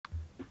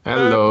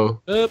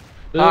Hello.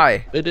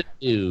 Hi.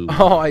 Ew.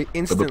 Oh, I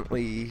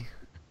instantly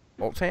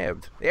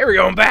alt-tabbed. There we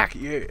go, I'm back!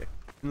 Yeah.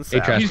 Hey,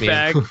 trash He's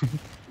man. back.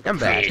 I'm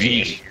back.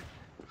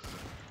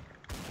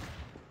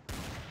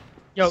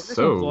 Yo, this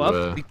So, will blow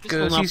up.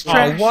 Because will he's not-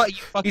 trash. what? You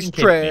fucking He's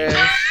kidding me?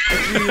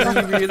 trash.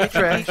 really, really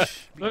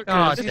trash. Look,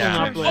 Because this he's will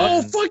not trash. blow up.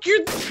 Oh, fuck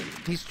you!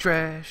 He's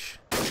trash.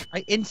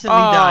 I instantly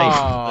died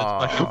from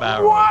Oh. this fucking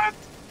barrel. What?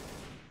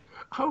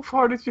 How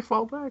far did you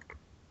fall back?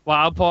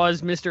 Wow,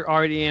 pause, Mr.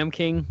 RDM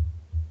King.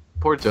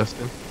 Poor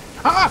Justin.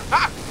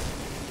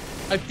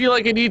 I feel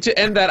like I need to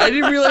end that. I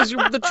didn't realize you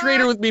were the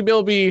traitor with me,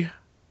 Bilby.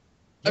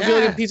 I feel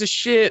like a piece of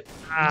shit.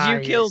 Ah, You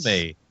killed yes.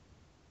 me.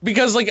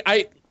 Because, like,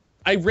 I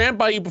ran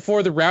by you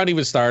before the round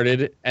even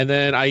started, and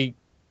then I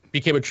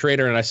became a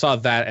traitor, and I saw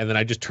that, and then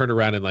I just turned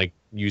around and, like,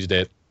 used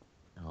it.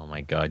 Oh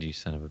my god, you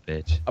son of a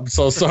bitch. I'm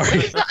so sorry.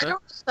 I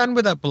don't understand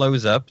where that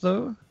blows up,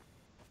 though.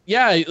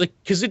 Yeah, like,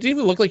 because it didn't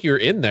even look like you were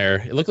in there.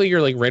 It looked like you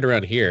were, like, right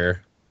around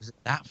here. Is it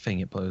that thing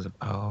it blows up?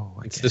 Oh,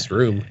 I It's get this it.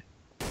 room.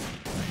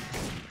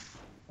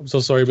 I'm so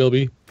sorry,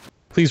 Bilby.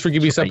 Please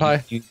forgive me, It's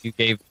alright,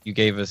 senpai. You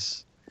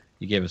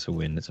gave us a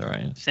win. It's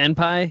alright.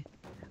 Senpai,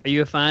 are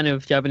you a fan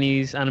of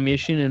Japanese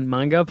animation and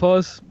manga,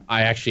 pause?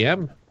 I actually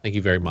am. Thank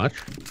you very much.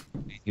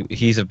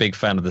 He's a big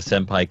fan of the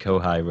senpai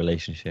kohai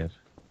relationship.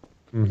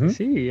 Mm-hmm.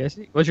 I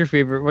see. What's your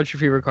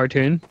favorite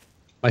cartoon?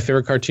 My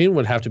favorite cartoon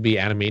would have to be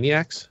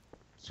Animaniacs.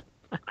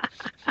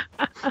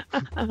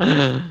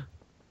 I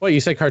Well, you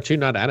said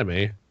cartoon, not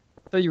anime.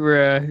 thought you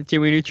were a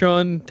Jimmy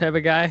Neutron type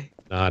of guy.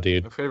 Nah,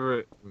 dude. My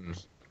favorite.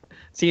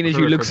 Seeing as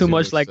you look so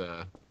much like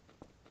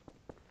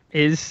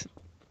his.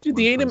 Dude,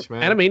 the One Punch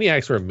Man.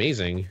 Animaniacs were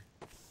amazing.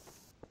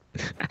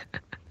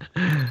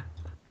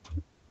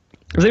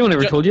 Has anyone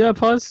ever told you that,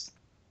 pause?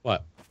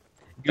 What?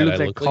 You That look I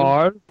like look like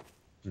Carl.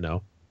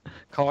 No.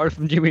 Carl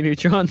from Jimmy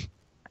Neutron.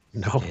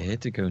 No.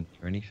 Scared to go near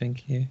anything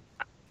here?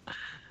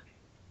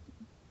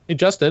 Hey,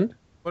 Justin.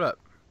 What up?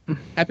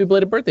 Happy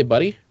belated birthday,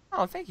 buddy.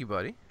 Oh, thank you,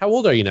 buddy. How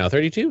old are you now?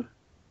 32?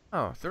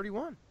 Oh,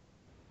 31.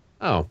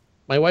 Oh,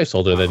 my wife's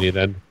older than you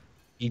then.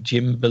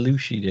 Jim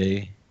Belushi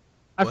Day.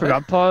 I What?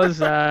 forgot, pause.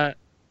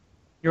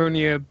 You're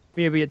only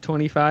maybe at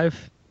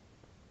 25.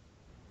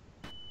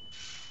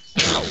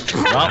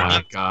 Oh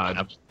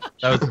God.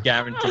 That was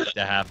guaranteed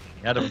to happen.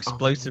 He had an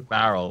explosive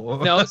barrel.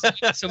 No,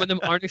 some of them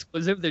aren't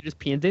explosive. They're just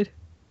painted.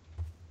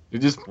 You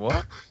just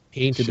What?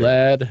 Painted Sure.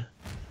 lead.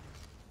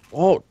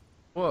 Oh,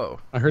 Whoa.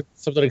 I heard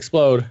something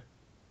explode.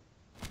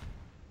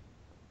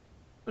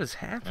 What is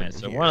happening Right,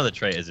 so here? one of the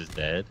traitors is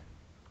dead.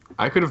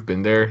 I could have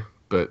been there,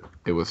 but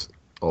it was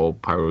all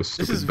Pyro's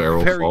This stupid is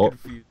barrel very fault.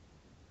 confusing.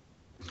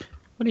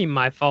 What do you mean,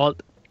 my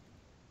fault?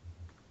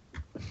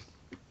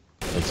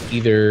 It's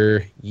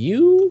either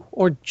you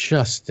or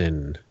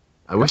Justin.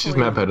 I wish this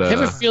map had I have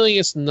a a. feeling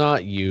it's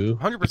not you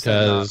 100% not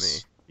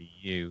because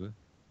You.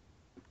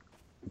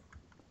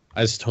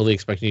 I was totally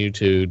expecting you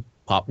to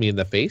pop me in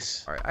the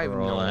face. Alright, I have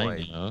For all no I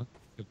idea. know.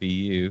 Could be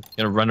you. You're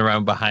gonna run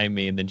around behind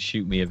me and then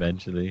shoot me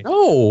eventually.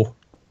 No,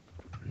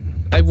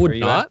 I would Where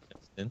you not. at,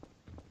 Justin?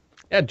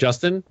 Yeah,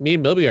 Justin, me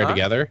and Milby are Huh?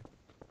 together.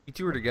 You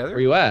two are together? Where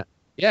you at?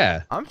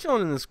 Yeah. I'm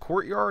chilling in this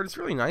courtyard. It's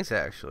really nice,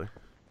 actually.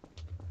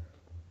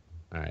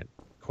 All right.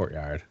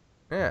 Courtyard.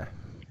 Yeah.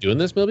 You doing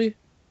this, Milby? You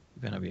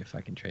better be a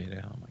fucking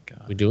traitor. Oh my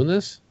god. We doing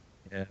this?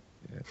 Where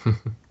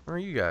are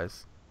you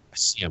guys? I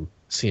see him.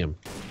 I see him.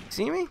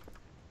 See me?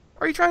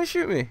 Why are you trying to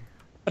shoot me?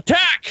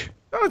 Attack!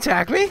 Don't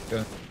attack me!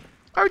 Go.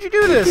 Why would you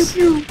do this?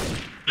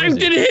 I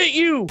didn't hit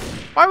you.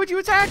 Why would you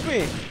attack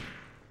me?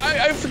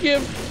 I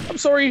forgive. I'm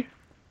sorry.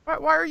 Why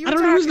are you I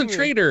don't know who's the attacking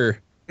me?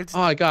 traitor. It's Oh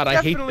my god, I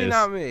hate definitely this.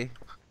 not me.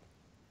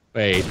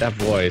 Wait, that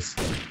voice.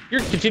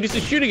 You're continuously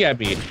shooting at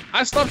me.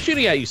 I stopped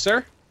shooting at you,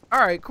 sir.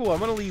 Alright, cool. I'm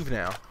gonna leave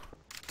now.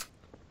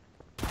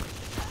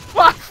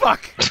 What?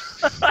 Fuck!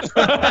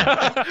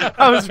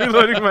 I was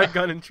reloading my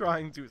gun and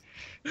trying to.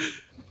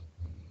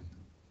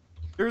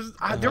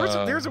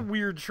 There's a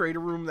weird trader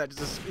room that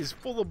just is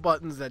full of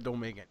buttons that don't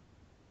make it.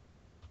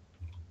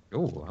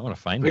 Oh, I want to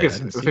I find think it. it's, I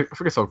didn't I see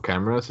think it's all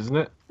cameras, isn't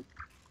it?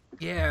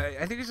 Yeah,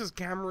 I think it's just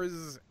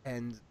cameras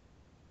and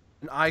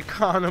an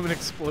icon of an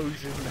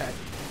explosion that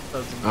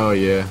doesn't. Oh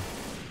yeah.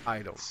 I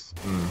don't.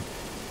 Mm.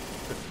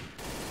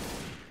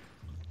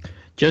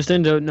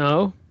 Justin don't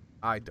know.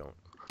 I don't.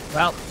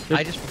 Well,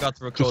 I just forgot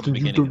to record the Justin,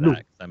 you beginning of don't know.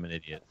 that because I'm an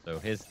idiot. So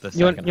here's the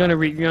You want second. you wanna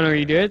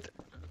half. redo it?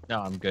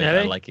 No, I'm good. Really?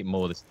 I like it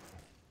more this.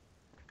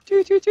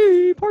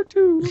 TTT part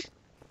 2.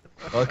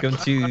 Welcome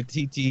to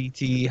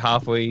TTT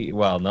halfway.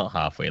 Well, not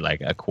halfway,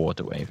 like a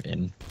quarter way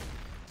in.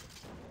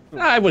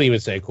 I wouldn't even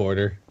say a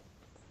quarter.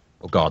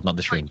 Oh god, not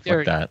the stream.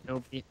 Fuck that.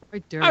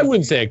 I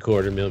wouldn't say a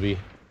quarter, Milby.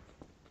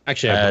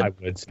 Actually, I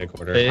would say a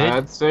quarter. Third?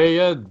 I'd say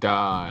a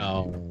dime.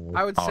 No.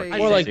 I would Oh, say I'd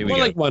More say like here we more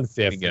go. like 1/5.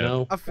 Here we go.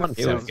 No. a fifth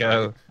Here we sounds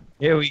go. right.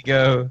 Here we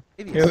go.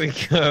 It Here is.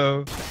 we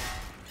go.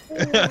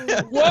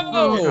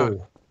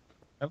 Whoa!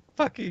 A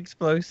fucking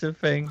explosive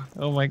thing.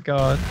 Oh my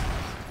god.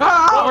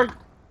 Ah!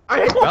 I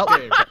hate Well, this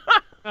game.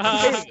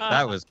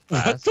 that was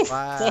What fast. the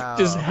Wow. fuck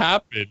just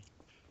happened?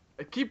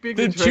 I keep being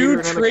The a traitor two and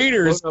then I get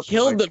traitors blown up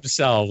killed like-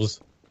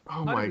 themselves. Oh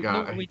How my did we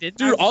know god. we did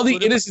Dude, that? all the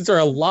What if- innocents are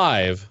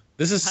alive.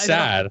 This is I know.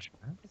 sad.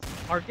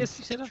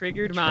 Arcus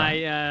triggered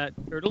my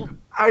turtle.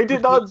 I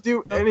did not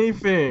do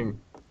anything.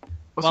 I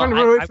was Well, trying to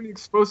run away I- from the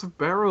explosive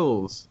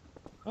barrels.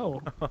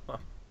 Oh,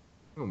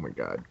 Oh my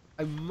god.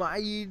 I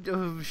might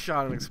have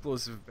shot an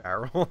explosive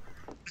barrel.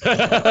 Hey,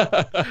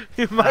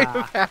 It might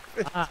have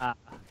happened. ah,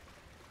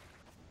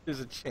 There's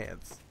a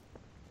chance.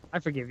 I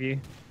forgive you.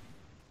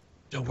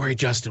 don't worry,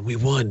 Justin. We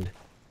won.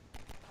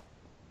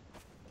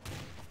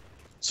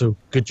 So,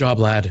 good job,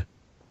 lad.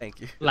 Thank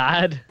you.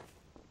 Lad.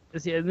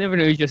 See, I never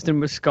knew Justin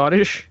was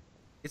Scottish.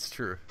 It's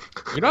true.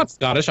 You're not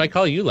Scottish. I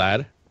call you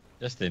lad.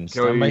 Justin, Can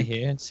stand by we-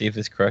 here and see if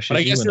this crushes But I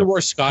you. guess and you're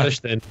more Scottish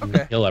than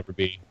Okay. he'll ever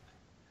be.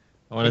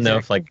 I want to know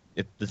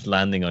if this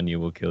landing on you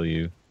will kill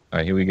you. All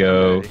right, here we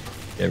go.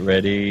 Get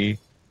ready.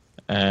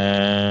 And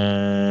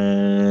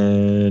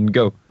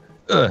go.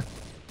 Ugh.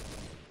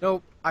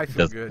 Nope. I feel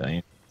Doesn't good.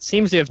 die.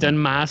 Seems to have done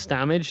mass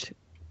damage.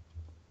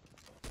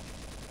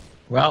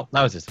 Well,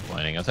 that was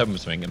disappointing. I was hoping for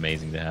something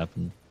amazing to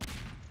happen. In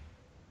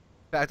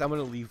fact, I'm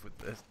gonna leave with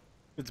this.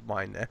 It's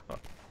mine now.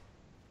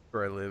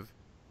 Where I live.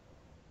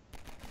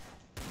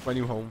 My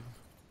new home.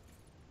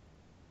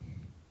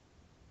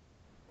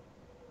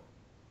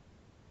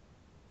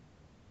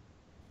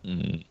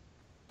 Hmm.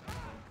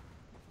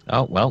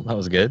 Oh, well, that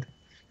was good.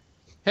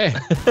 Hey,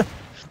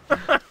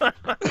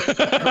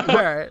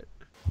 Alright.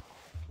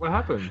 What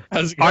happened?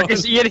 how's it going?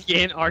 Arcus, yet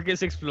again,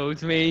 Arcus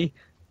explodes me.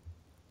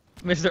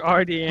 Mr.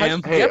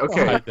 RDM. Hey,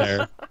 okay. Right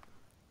there.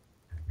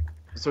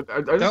 So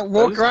I just, Don't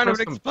walk I just around with pressed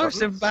an some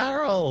explosive buttons?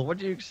 barrel. What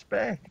do you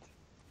expect?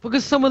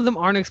 Because some of them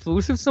aren't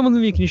explosive, some of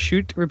them you can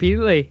shoot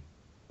repeatedly.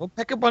 Well,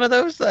 pick up one of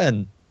those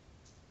then.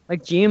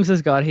 Like James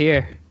has got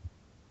here.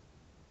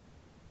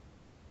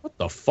 What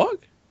the fuck?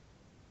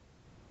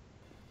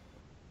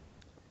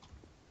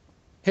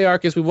 Hey,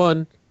 Arcus, we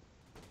won.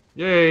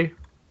 Yay!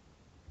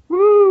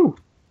 Woo!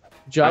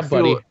 Good job, I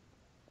feel, buddy.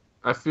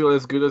 I feel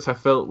as good as I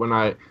felt when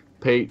I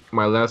paid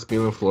my last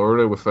meal in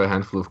Florida with a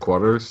handful of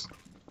quarters.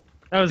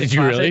 That was Did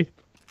you classic. really?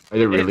 I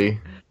did really.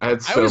 I had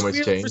I so always much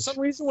feel, change. for some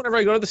reason, whenever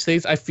I go to the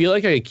States, I feel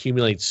like I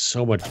accumulate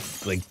so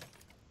much, like,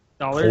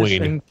 Dollars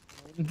Coin. and-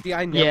 See,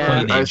 I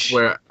Yeah. never. I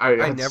swear, I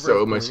I had never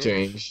so much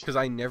change. because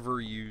I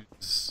never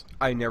use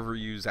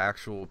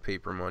actual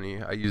paper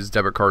money. I use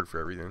debit card for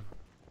everything.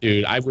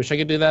 dude, I wish I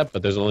could do that,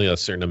 but there's only a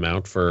certain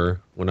amount for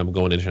when I'm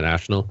going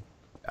international.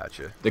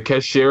 Gotcha. The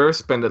cashier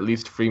spent at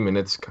least 3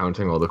 minutes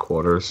counting all the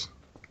quarters.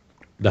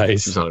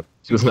 Nice.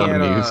 She was not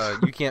Can't,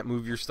 amused. you can't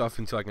move your stuff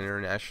into like an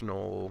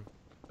international,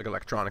 like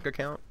electronic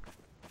account.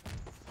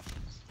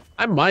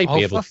 I might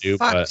be able for to,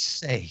 fuck's but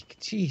sake.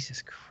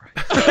 Jesus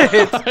Christ.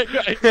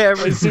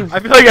 I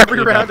feel like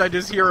every round I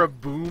just hear a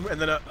boom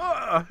and then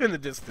a in the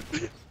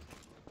distance.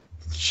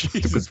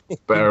 Jesus.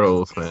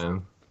 Barrels,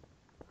 man.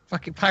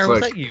 Fucking Pyro,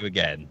 was like- that you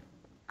again?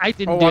 I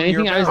didn't Oh, do I'm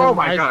anything. your I was man. Oh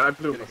my I- god, I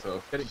blew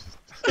myself.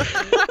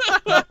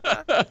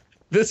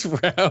 This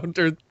round,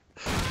 or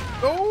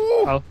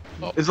Oh!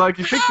 It's like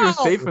you think you're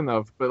Ow! safe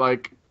enough, but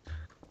like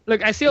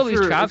Look, I see all if these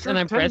you're- traps if and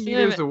you're I'm 10 pressing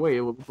meters them. away,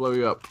 it will blow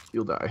you up.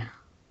 You'll die.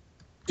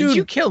 Did Dude.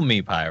 you kill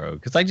me, Pyro?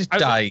 Because I just I-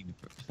 died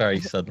very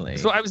suddenly.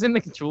 So I was in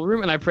the control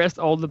room and I pressed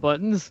all the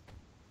buttons.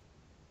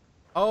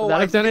 Oh, Would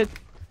that have done it?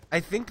 I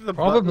think the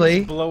Probably.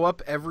 buttons blow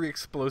up every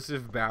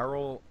explosive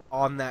barrel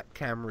on that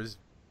camera's.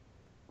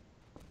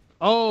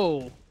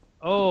 Oh,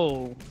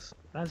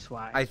 that's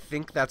why. I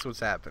think that's what's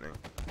happening.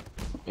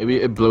 Maybe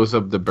it blows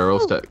up the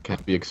barrels that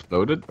can't be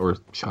exploded or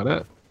shot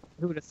at.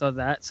 Who would have thought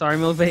that? Sorry,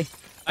 Milvey.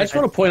 I just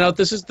want to point out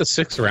this is the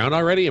 6th round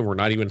already, and we're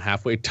not even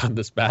halfway done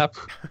this map.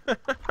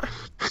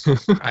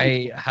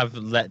 I have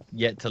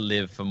yet to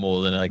live for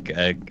more than like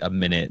a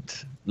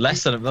minute.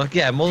 Less than more You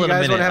than a guys want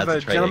minute. to have as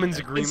a trading. gentleman's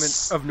agreement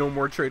It's- of no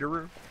more trader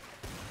room?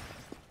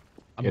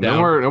 I'm Yeah,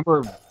 down. no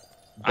more.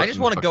 I just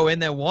want to go in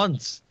there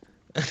once.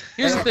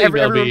 Here's the thing,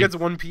 Everyone Milby. gets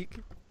one peek.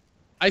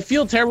 I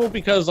feel terrible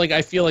because like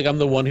I feel like I'm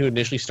the one who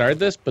initially started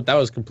this, but that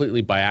was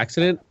completely by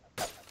accident.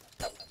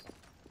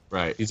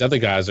 Right. These other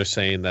guys are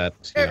saying that.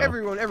 You know,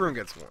 Everyone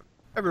gets one.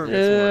 Everyone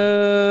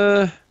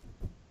gets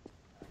one.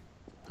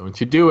 Don't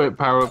you do it,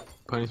 Pyro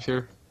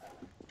Punisher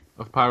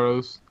of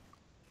Pyros.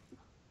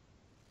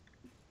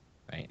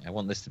 Right, I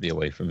want this to be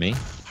away from me.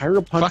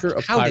 Pyro Puncher Fuck,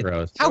 of how did-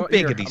 Pyros. How Well, big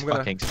here, are these I'm gonna-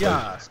 fucking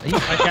yeah.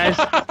 explosions? Are you-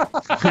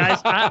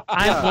 guys,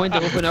 I'm going to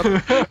open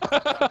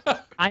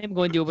up. I am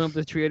going to open up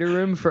the trader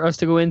room for us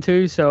to go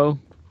into. So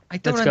I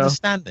don't Let's go.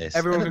 understand this.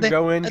 Everyone can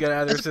go in, get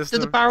out of their Do the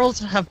system. barrels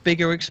have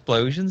bigger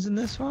explosions in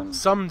this one?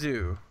 Some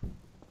do.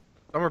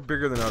 Some are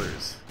bigger than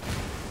others.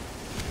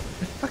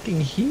 They're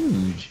fucking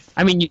huge.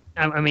 I mean,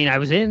 I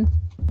was in.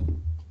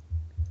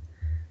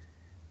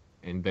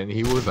 And then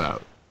he was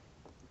out.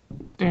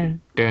 Dun,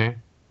 dun,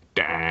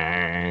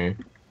 dun.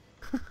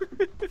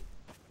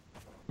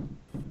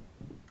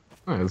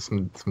 Oh, there's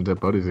some dead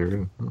bodies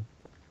here.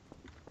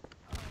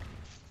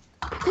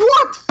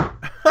 What?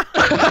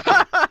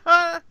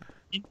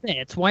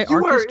 That's why You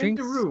were Arcus in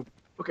drinks. the room.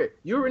 Okay,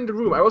 you were in the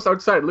room. I was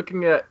outside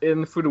looking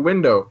in through the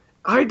window.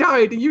 I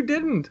died and you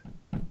didn't.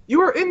 You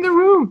were in the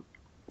room.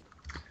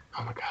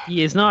 Oh my god.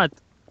 He is not.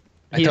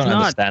 He's don't not.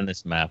 understand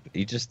this map.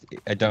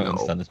 I don't No.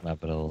 understand this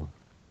map at all.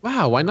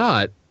 Wow, why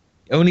not?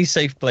 Only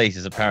safe place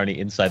is apparently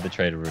inside the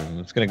trader room.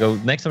 I'm just gonna go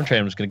next time I'm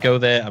trading. I'm just gonna go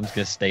there. I'm just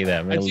gonna stay there.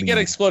 I'm I gonna did get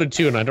leave. exploded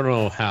too, and I don't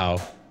know how.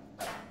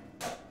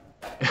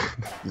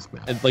 This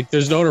map. And, like,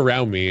 there's no one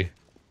around me,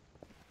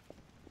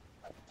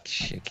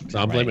 Shit, keeps so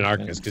I'm right. blaming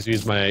Arcus because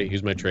he's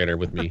my traitor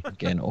with me.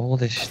 Again, all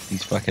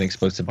these fucking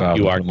explosive Fuck barrels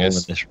you, all in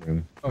Arcus. this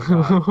room. Oh,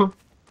 God.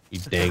 You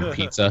dang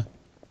pizza.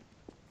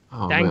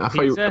 Oh Dang man, I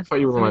pizza, thought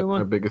you were my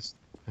everyone. biggest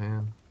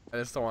fan. I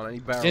just don't want any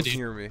barrels Yeah, dude.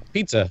 near me.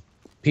 Pizza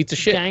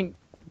shit.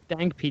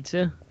 Dang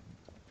pizza.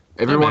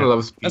 Everyone man.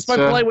 loves pizza. That's my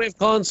polite way of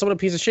calling someone a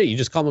piece of shit. You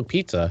just call them a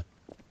pizza.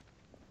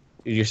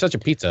 You're such a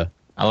pizza.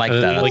 I like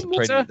And that. then That's like a pretty,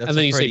 pizza, that's and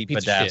then a you say pretty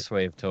pizza badass shit.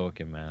 way of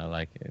talking, man. I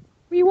like it.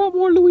 We want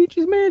more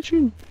Luigi's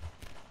Mansion.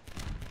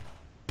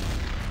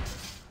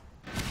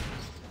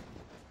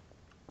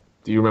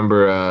 Do you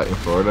remember in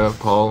Florida,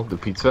 Paul, the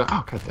pizza?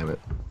 Oh, god damn it.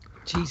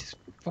 Jesus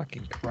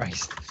fucking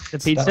Christ. The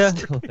That's pizza?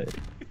 still it.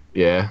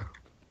 Yeah.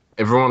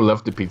 Everyone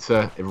loved the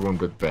pizza. Everyone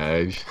but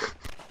Badge.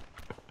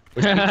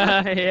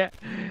 Yeah.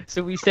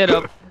 So we set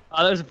up.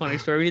 Oh, that was a funny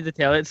story. We need to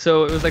tell it.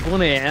 So it was like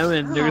 1 a.m.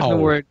 and there was Ow.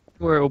 nowhere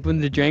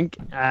open to drink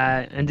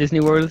in Disney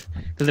World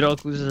because it all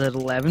closes at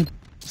 11.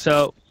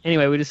 So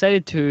anyway, we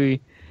decided to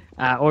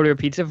order a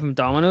pizza from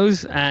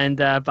Domino's, and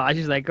Badge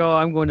is like, "Oh,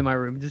 I'm going to my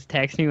room. Just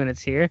text me when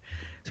it's here."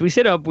 So we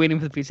sit up waiting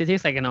for the pizza. It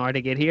takes like an hour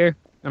to get here,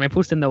 and I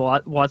post in the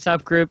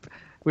WhatsApp group,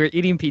 "We're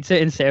eating pizza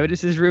in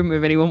Sevidus's room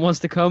if anyone wants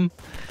to come."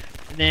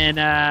 And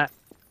then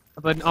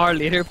about an hour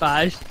later,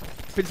 Badge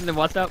puts in the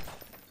WhatsApp,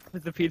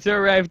 "Has the pizza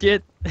arrived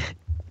yet?"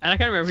 And I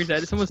can't remember who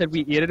said it. Someone said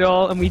we ate it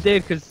all, and we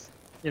did because,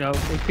 you know,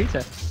 it's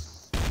pizza.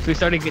 So we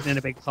started getting in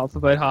a big huff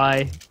about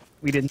how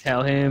we didn't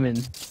tell him, and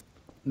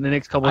in the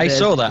next couple of I days...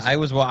 saw that. I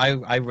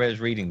was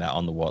reading that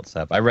on the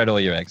WhatsApp. I read all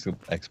your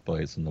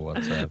exploits on the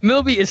WhatsApp.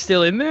 Milby is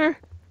still in there?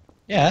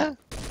 Yeah.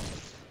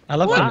 I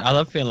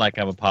love feeling like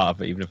I'm a part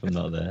of it, even if I'm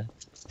not there.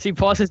 See,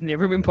 Paul has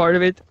never been part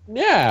of it.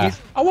 Yeah, He's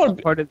I want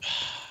to. part of...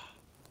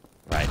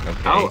 Right.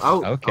 Okay.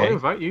 I'll okay.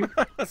 invite you.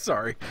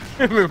 Sorry.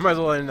 We might as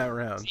well end that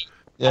round.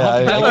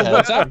 Yeah,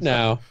 What's up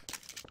now?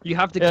 You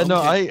have to yeah. come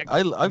No,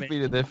 to I've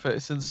been in there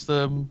since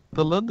the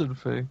London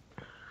thing.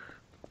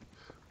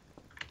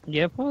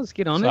 Yeah, Paul, let's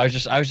get on So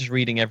it. I was just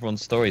reading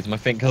everyone's stories. My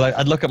thing, because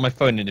I'd look at my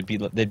phone and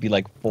there'd be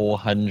like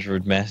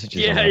 400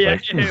 messages. Yeah, on it. yeah,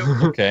 Like, yeah.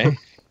 Okay.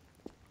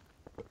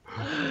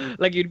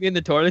 Like, you'd be in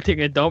the toilet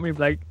taking a dump, you'd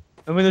be like,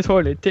 "I'm in the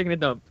toilet taking a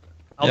dump.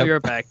 I'll Yep. be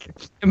right back."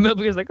 And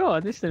Milby was like, "Oh,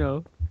 nice to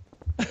know."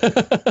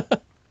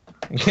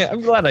 Yeah,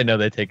 I'm glad I know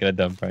they're taking a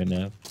dump right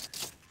now.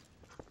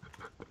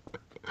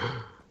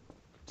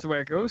 So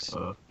where it goes.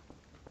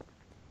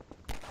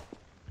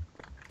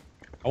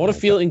 I want to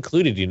feel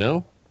included, you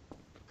know?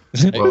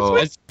 Well,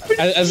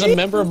 As a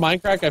member of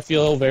Minecraft, I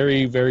feel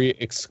very, very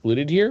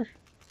excluded here.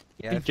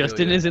 Yeah, I feel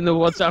Justin you. is in the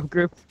WhatsApp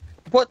group.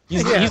 What?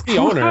 He's Yeah. the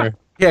owner,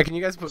 Yeah, can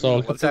you guys put so me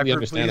in the WhatsApp completely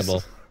group, please?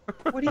 understandable.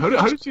 What do you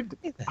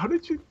how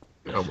did you?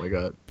 Oh my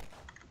god.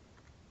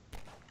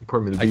 Poor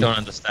Milby. I don't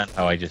understand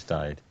how I just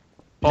died.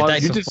 Pause. I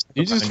died You so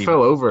just fucking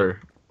fell over.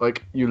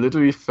 Like you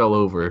literally fell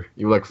over.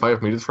 You were like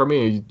 5 meters from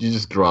me, and you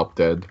just dropped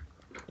dead.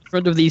 In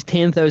front of these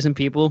 10,000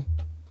 people,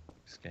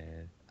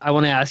 scared. I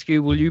want to ask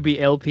you, will you be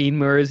LP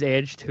Mirror's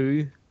Edge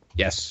 2?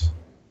 Yes,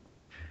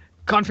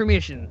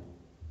 Confirmation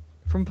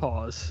from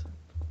Pause.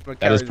 But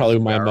that is Garry's probably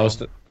my barrel.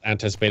 most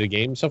anticipated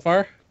game so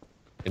far,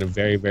 in a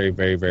very, very,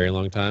 very, very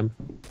long time.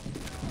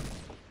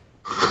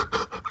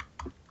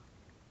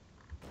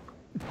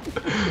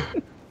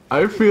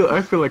 I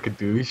feel like a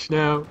douche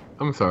now.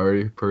 I'm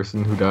sorry,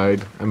 person who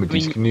died. I'm a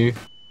douche canoe.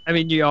 I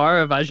mean, you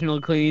are a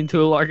vaginal cleaning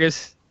tool,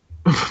 Argus.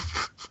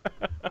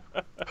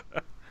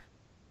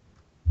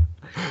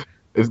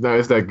 Is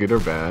that good or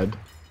bad?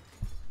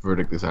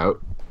 Verdict is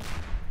out.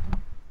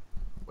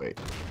 Wait,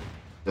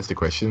 that's the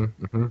question.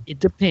 It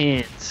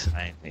depends.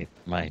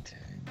 My turn.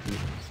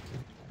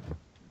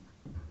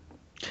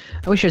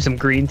 I wish I had some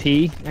green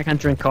tea. I can't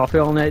drink coffee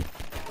all night.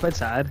 Quite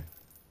sad.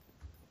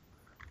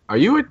 Are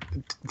you a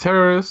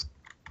terrorist,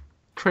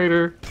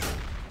 traitor?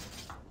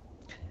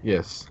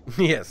 Yes,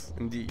 Yes,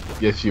 indeed.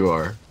 yes you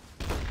are.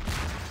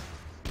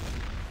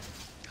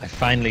 I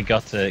finally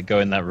got to go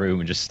in that room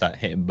and just start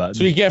hitting buttons.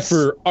 So you get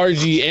for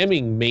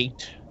RGMing,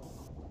 mate.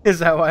 Is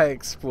that why I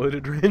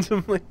exploded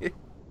randomly?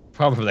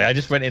 Probably. I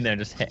just went in there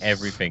and just hit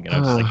everything, and I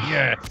was just like,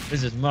 yeah,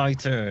 this is my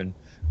turn.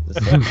 Just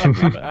hit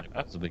every button I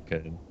possibly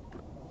could.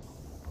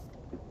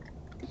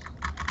 Yeah,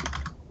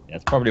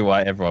 that's probably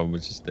why everyone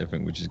was just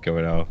different, which is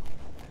going off.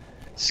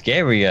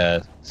 Scary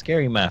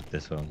map,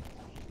 this one.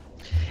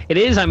 It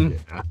is. I'm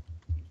Yeah.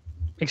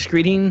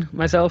 excreting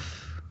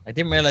myself. I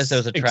didn't realize there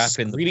was a trap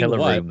in the Excreting pillar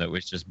what? room that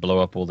was just blow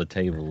up all the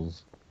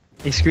tables.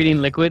 Excreting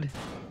liquid.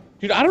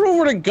 Dude, I don't know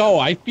where to go.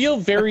 I feel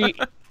very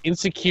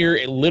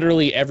insecure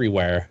literally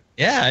everywhere.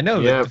 Yeah, I know.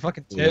 Yeah. The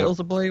fucking turtles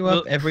will blow you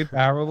up. Every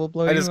barrel will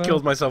blow you I up. just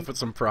killed myself with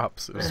some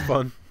props. It was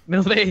fun.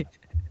 Milby,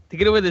 to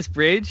get over this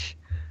bridge,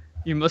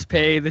 you must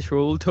pay the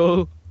troll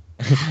toll.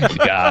 You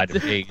gotta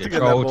take the To get that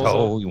troll bull's toll.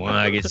 hole. You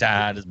wanna get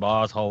inside this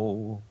boss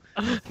hole.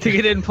 To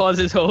get in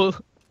Pause's hole.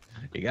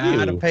 You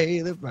gotta Ew. pay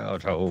the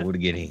toll to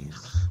get in.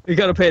 You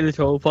gotta pay the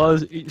toll.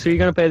 Pause. So you're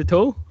gonna pay the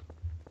toll?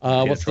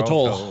 What's the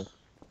toll?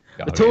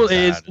 The toll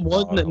is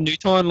one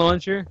Newton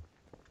launcher.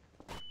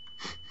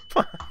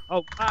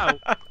 Oh wow!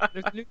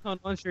 There's a Newton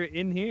launcher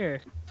in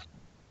here.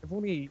 If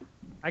only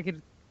I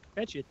could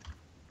fetch it.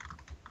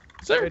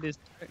 Sir. It is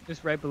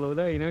just right below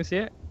there. You know, see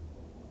it?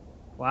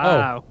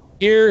 Wow.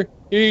 Here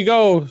you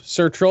go,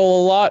 Sir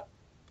Troll a lot.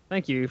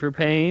 Thank you for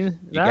paying that.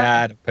 You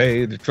gotta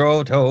pay the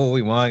troll toll.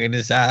 We want to get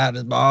inside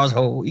this bar's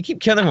hole. You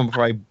keep killing them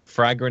before I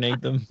frag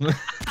grenade them.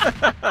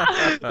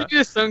 you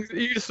just sung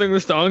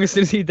the song as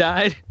soon as he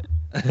died.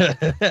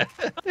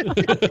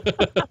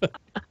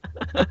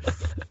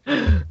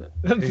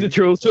 That's the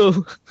troll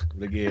toll.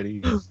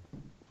 Spaghetti.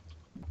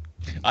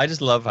 I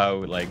just love how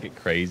like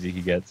crazy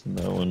he gets in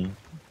that one.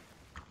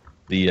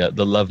 The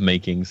love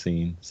making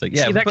scene. It's like,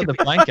 yeah, See, we that put could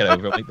the blanket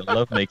over it, make the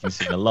love making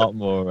scene a lot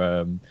more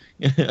a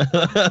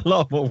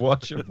lot more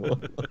watchable.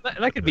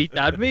 That could be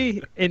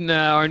Dadby in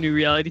our new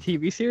reality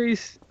TV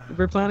series that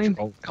we're planning.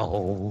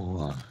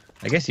 Oh,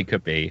 I guess he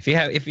could be if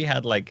he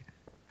had like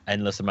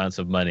endless amounts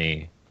of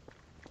money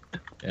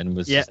and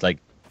was just like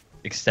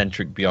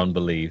eccentric beyond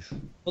belief.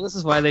 Well, this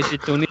is why they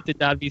should donate to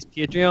Dadby's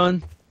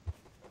Patreon.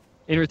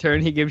 In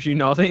return, he gives you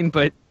nothing,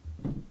 but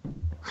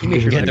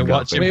You get to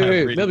watch him Wait, have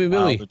wait, really Millie,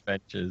 wild Millie.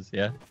 adventures.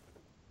 Yeah.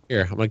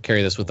 Here, I'm gonna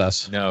carry this with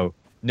us. No.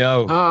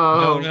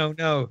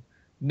 Oh.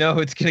 No,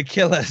 it's gonna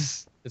kill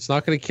us. It's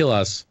not gonna kill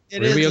us.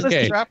 It We're gonna be is.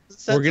 okay.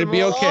 We're gonna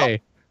be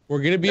okay.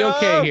 We're gonna be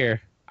okay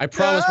here. I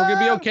promise we're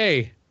gonna be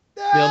okay.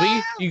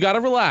 Milby, you gotta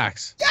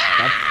relax.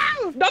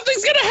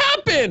 Nothing's gonna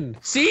happen.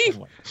 See? Oh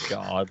my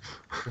god.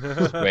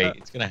 Wait,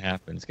 it's gonna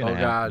happen. It's gonna Oh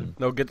happen. god.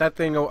 No, get that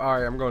thing. Oh,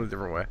 alright, I'm going a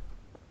different way.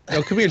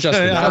 No, come here,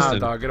 Justin. Nah, Nah, Justin.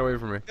 dog, get away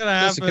from me. It's gonna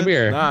Justin, happen. come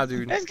here. Nah,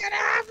 dude. It's gonna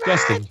happen.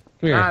 Justin, come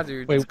here. Nah,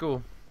 dude. Wait, It's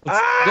cool.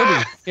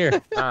 Milby,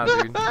 here. Nah,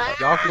 dude.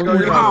 Y'all can go We're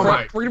your gonna, own be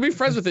way. we're gonna be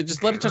friends with it.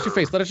 Just let it touch your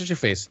face. Let it touch your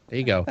face. There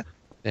you go.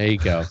 There you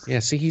go. Yeah,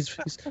 see, he's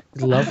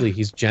lovely.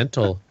 He's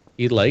gentle.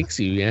 He likes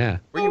you. Yeah.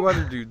 Where you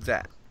other dudes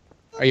at?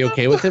 Are you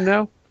okay with him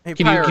now? Hey,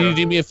 Can you Pyro.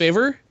 do me a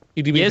favor? Can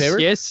you do me a favor?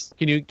 Yes.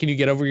 Can you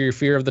get over your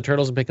fear of the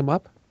turtles and pick him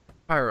up?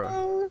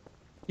 Pyro.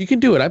 You can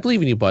do it. I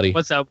believe in you, buddy.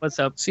 What's up? What's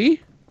up? See?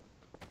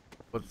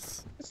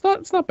 What's...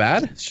 It's not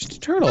bad. It's just a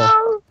turtle.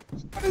 No.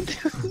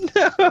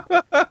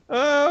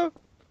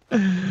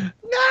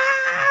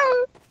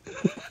 No.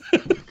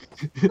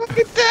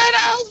 Fucking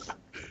turtles.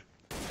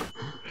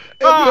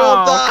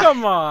 Oh,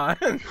 come on.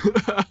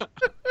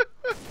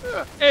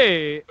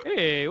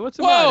 Hey, what's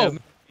the Whoa! matter?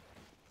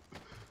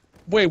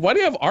 Wait, why do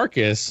you have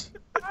Arcus?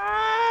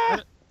 I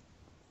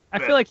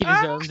feel like he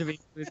deserves to be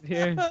included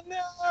here.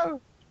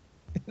 No.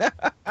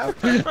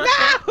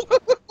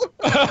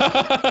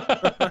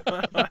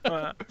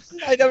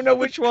 I don't know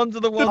which ones are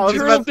the The ones. was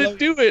turtle about to- didn't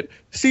do it.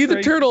 See the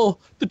Right.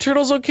 turtle. The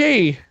turtle's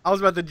okay. I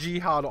was about to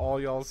jihad all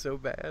y'all so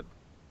bad.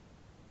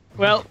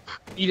 Well,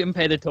 you didn't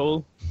pay the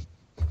toll.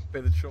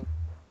 Pay the troll.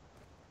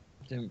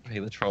 Didn't pay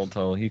the troll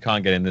toll. You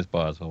can't get in this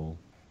bar's hole.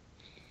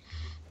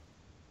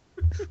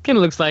 Kind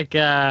of looks like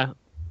the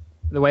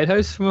White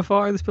House from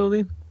afar. This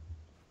building.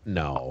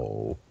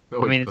 No.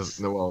 No, I mean, it it's-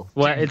 doesn't. No,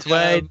 well. It's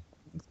white.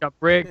 It's got It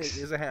bricks.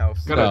 is a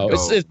house. Gotta No. go.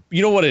 It's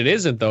you know what it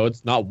isn't though.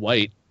 It's not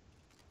white.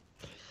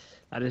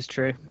 That is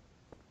true.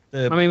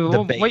 The, I mean, the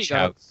what beige you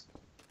got? house.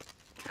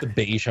 The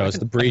beige house.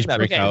 The beige Okay.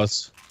 brick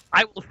house.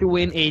 I will throw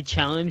in a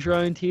challenge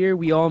round here.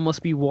 We all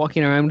must be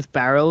walking around with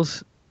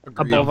barrels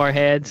Agreed. above our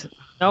heads.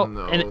 No,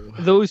 No. and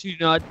those who do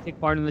not take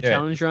part in the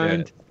challenge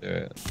round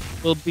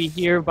will be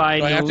here by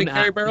Do I have to noon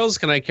carry at- barrels?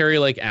 Can I carry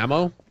like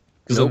ammo?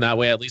 Because Nope. then that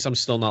way at least I'm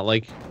still not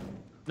like.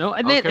 No,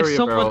 and I'll then carry if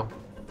a barrel.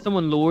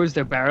 someone lowers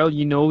their barrel,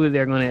 you know that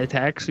they're going to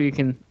attack, so you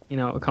can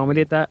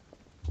accommodate that.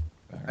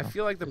 I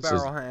feel like the This is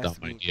barrel a has dumb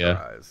to be in idea. your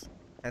eyes.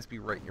 Has to be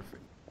right in your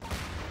face.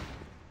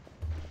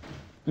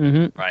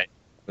 Mm-hmm.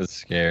 That's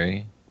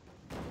scary.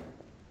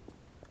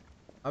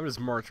 I'm just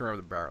marching around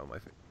with a barrel in my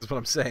face. That's what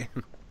I'm saying.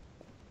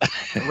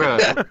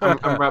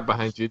 I'm right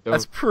behind you. Don't.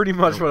 That's pretty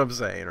much what I'm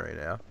saying right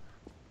now.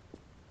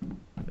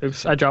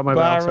 Oops, I dropped my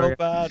barrel. Sorry.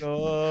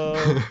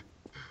 battle.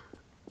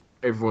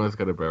 Everyone's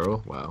got a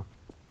barrel. Wow.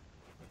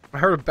 I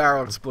heard a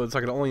barrel explode, so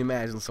I can only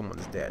imagine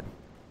someone's dead.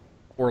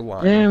 Or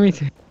lying. Yeah, me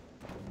too.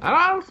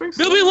 I don't think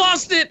so. Milby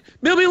lost it.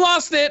 Milby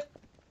lost it.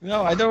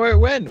 No, I know where it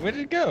went. Where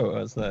did it go?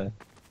 What's that?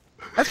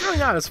 That's really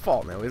not his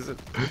fault now, is it?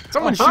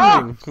 Someone's Ah!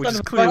 shooting, which is Son of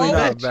a clearly bitch.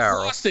 not a He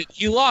barrel. lost it.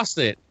 He lost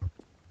it.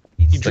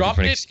 He's He looking dropped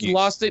for an it. He excuse.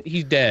 lost it.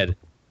 He's dead.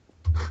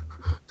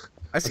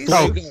 I see That's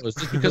how some... it goes.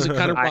 Just because it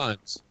kind of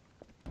rhymes.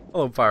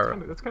 Hello, Pyro.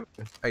 That's kind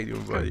of. How you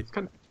doing, buddy? It's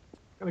kind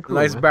of cool.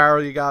 Nice man.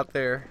 barrel you got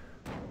there.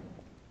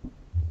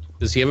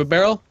 Does he have a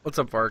barrel? What's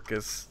up,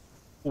 Arcus?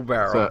 Cool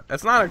barrel. What's up?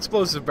 That's not an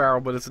explosive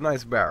barrel, but it's a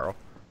nice barrel.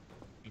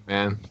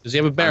 Man. Does he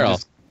have a barrel?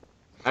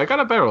 I got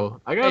a barrel.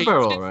 I got Hey, a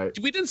barrel, we didn't- right?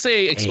 We didn't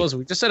say explosive.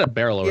 We just said a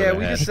barrel over Yeah, their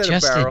we head. just said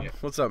Justin. a barrel.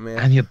 What's up, man?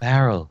 I'm your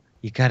barrel.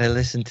 You gotta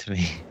listen to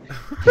me.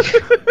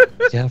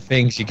 There are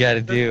things you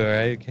gotta do,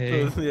 alright?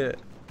 Okay. Yeah.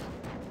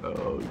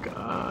 Oh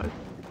God.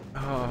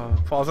 Oh,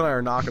 Paul and I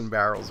are knocking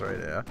barrels right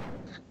now.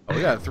 Oh,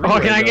 we got 3. Oh,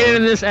 can I get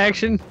in this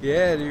action?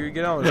 Yeah, dude,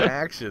 get on with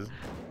action.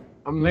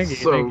 I'm Thank you,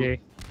 so. thank you.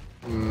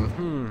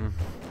 Hmm.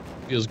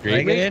 Feels Can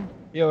I great. get mate. in?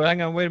 Yo,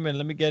 hang on, wait a minute.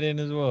 Let me get in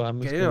as well.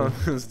 I'm just Get in on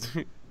gonna... this,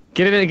 dude.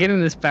 Get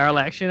in this barrel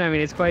action. I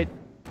mean, it's quite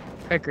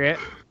great.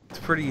 It's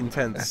pretty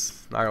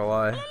intense, not gonna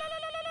lie.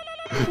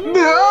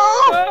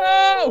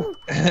 No!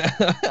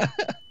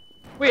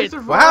 Wait,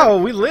 Wow,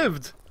 we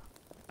lived.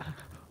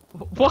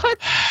 what?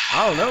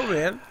 I don't know,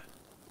 man.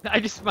 I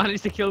just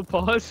managed to kill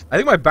Pause. I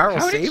think my barrel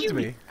How did saved you-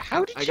 me.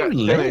 How did I you got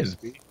 10 live?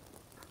 HP.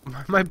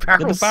 My Did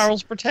barrel. the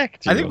barrels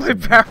protect you? I think or my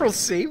something? barrel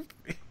saved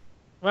me.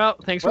 Well,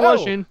 thanks for Well,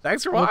 watching.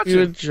 Thanks for Hope watching.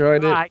 you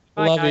enjoyed it. Bye.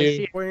 Bye, Love guys. you.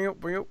 See ya. Bring it,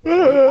 bring it, bring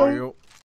it.